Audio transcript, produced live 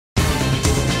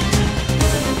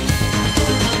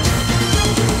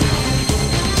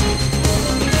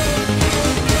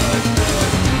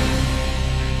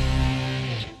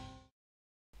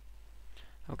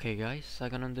Okay guys, I'm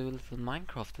gonna do a little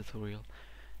Minecraft tutorial.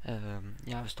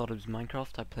 Yeah, I started with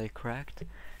Minecraft, I play cracked,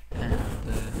 and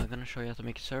I'm gonna show you how to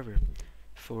make a server.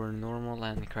 For normal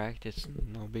and cracked it's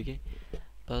no biggie,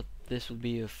 but this will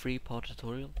be a 3-part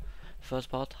tutorial.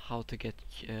 First part, how to get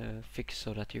fixed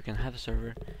so that you can have a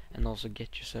server and also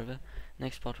get your server.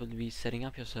 Next part will be setting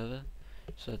up your server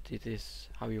so that it is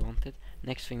how you want it.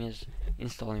 Next thing is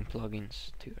installing plugins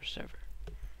to your server,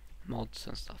 mods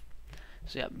and stuff.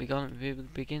 So yeah, we will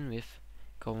begin with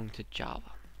going to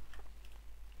Java.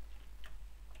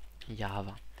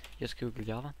 Just Google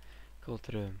Java, go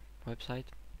to the website,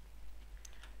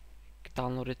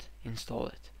 download it, install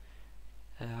it.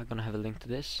 I'm gonna have a link to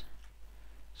this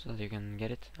so that you can get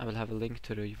it. I will have a link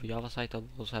to the Java site. I will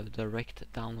also have a direct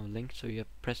download link, so you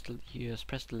just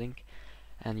press the link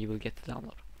and you will get the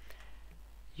download.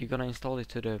 You're gonna install it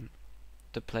to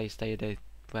the place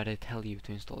where they tell you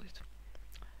to install it.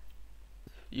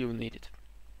 You will need it.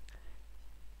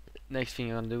 Next thing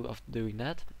you're gonna do after doing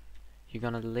that, you're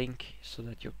gonna link so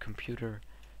that your computer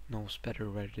knows better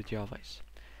where the Java is.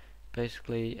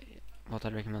 Basically, what I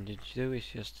recommend you to do is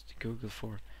just Google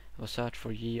for or search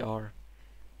for GR.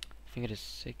 I think it is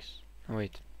 6. Oh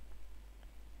wait,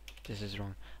 this is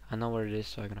wrong. I know where it is,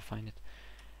 so I'm gonna find it.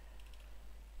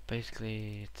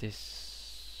 Basically,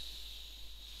 this.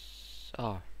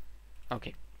 Oh,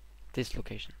 okay, this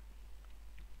location.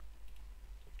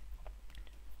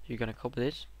 You're gonna copy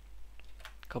this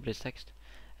text.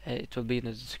 It will be in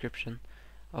the description.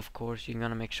 Of course, you're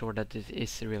gonna make sure that this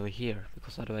is really here,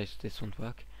 because otherwise this won't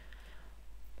work.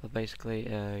 But basically,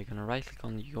 you're gonna right click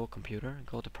on your computer,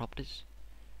 go to properties,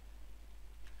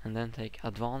 and then take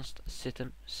advanced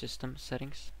system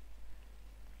settings,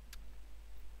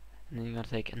 and then you're gonna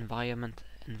take environment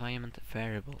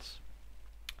variables.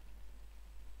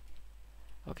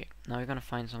 Okay, now you're gonna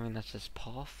find something that says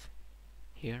path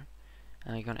here,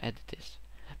 and you're gonna edit this.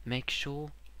 Make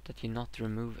sure that you not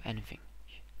remove anything.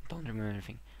 Don't remove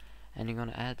anything. And you're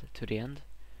gonna add to the end.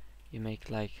 You make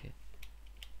like,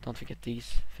 don't forget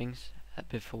these things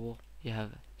before you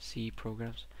have C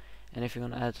programs. And if you're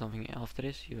gonna add something after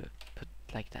this, you put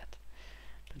like that.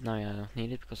 But now I don't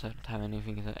need it because I don't have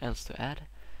anything else to add.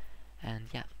 And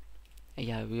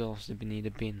yeah, we also need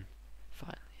a bin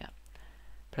file. Yeah,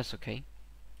 press OK.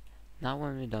 Now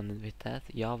when we're done with that,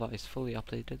 Java is fully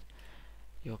updated.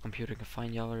 Your computer can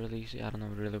find Java really easy. I don't know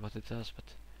really what it does, but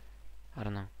I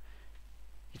don't know.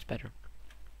 It's better.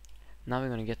 Now we're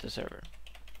gonna get the server.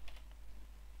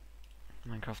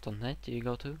 Minecraft.net you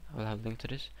go to. I will have a link to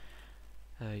this.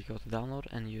 You go to download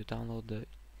and you download the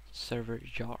server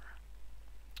jar.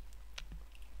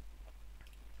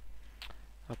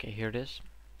 Okay, here it is.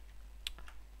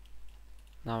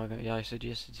 Now I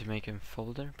suggest to make a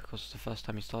folder because the first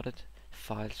time you start it,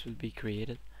 files will be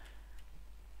created.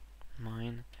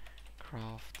 Minecraft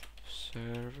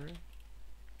server.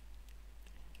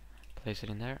 Place it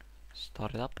in there.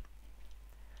 Start it up.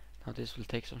 Now this will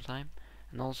take some time.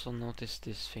 And also notice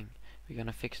this thing. We're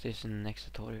gonna fix this in the next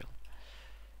tutorial.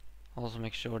 Also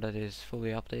make sure that it is fully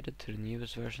updated to the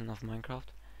newest version of Minecraft.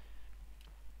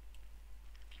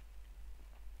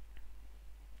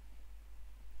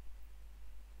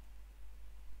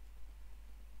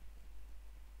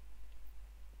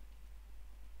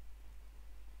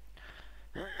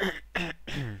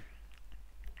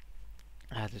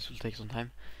 This will take some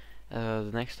time. The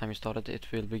next time you start it,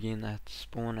 it will begin at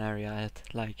spawn area at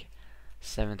like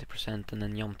 70% and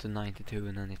then jump to 92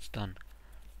 and then it's done.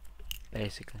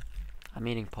 Basically. I'm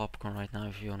eating popcorn right now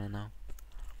if you wanna know.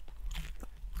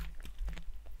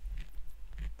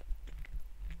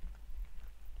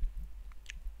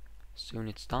 Soon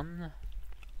it's done.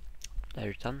 There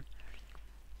it's done.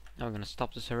 Now we're gonna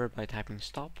stop the server by typing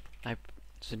stop. I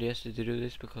suggest you to do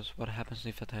this because what happens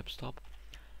if I type stop?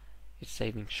 It's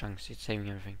saving chunks, it's saving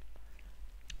everything.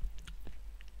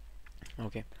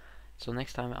 Okay, so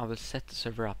next time I will set the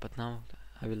server up, but now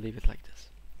I will leave it like this.